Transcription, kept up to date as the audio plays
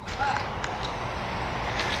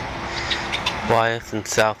Wythe and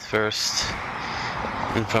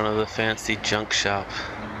S.1st in front of the fancy junk shop.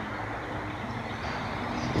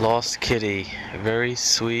 Lost kitty, a very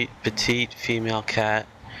sweet, petite female cat,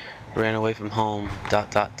 ran away from home, ...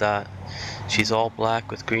 She's all black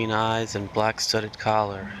with green eyes and black studded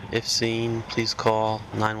collar. If seen, please call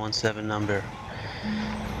 917 number.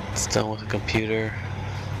 It's done with a computer.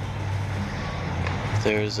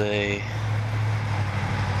 There's a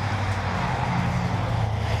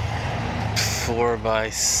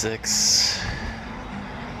 4x6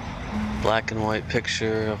 black and white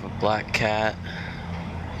picture of a black cat.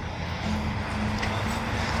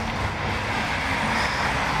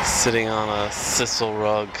 Sitting on a sisal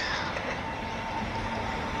rug.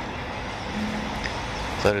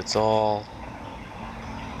 But it's all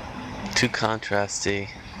too contrasty.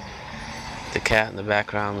 The cat in the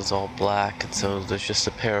background is all black, and so there's just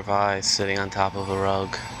a pair of eyes sitting on top of a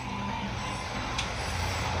rug.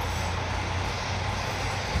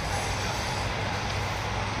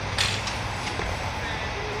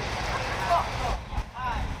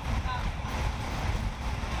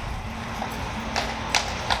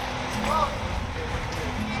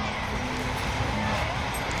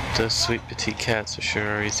 Those Sweet Petite cats are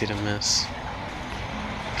sure easy to miss.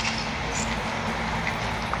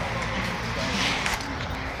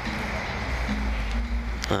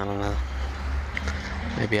 I don't know.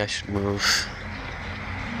 Maybe I should move.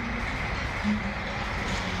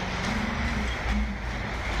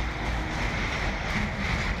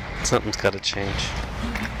 Something's gotta change.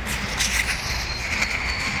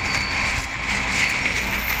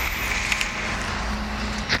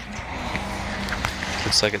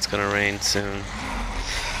 Looks like it's gonna rain soon.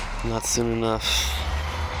 Not soon enough.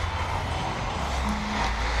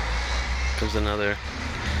 Comes another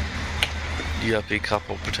yuppie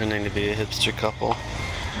couple pretending to be a hipster couple.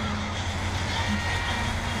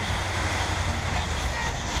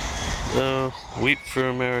 Oh, Wheat for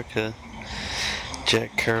America.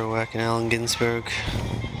 Jack Kerouac and Allen Ginsberg.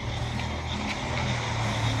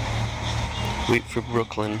 Wheat for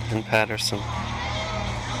Brooklyn and Patterson.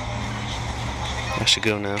 I should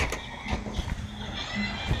go now.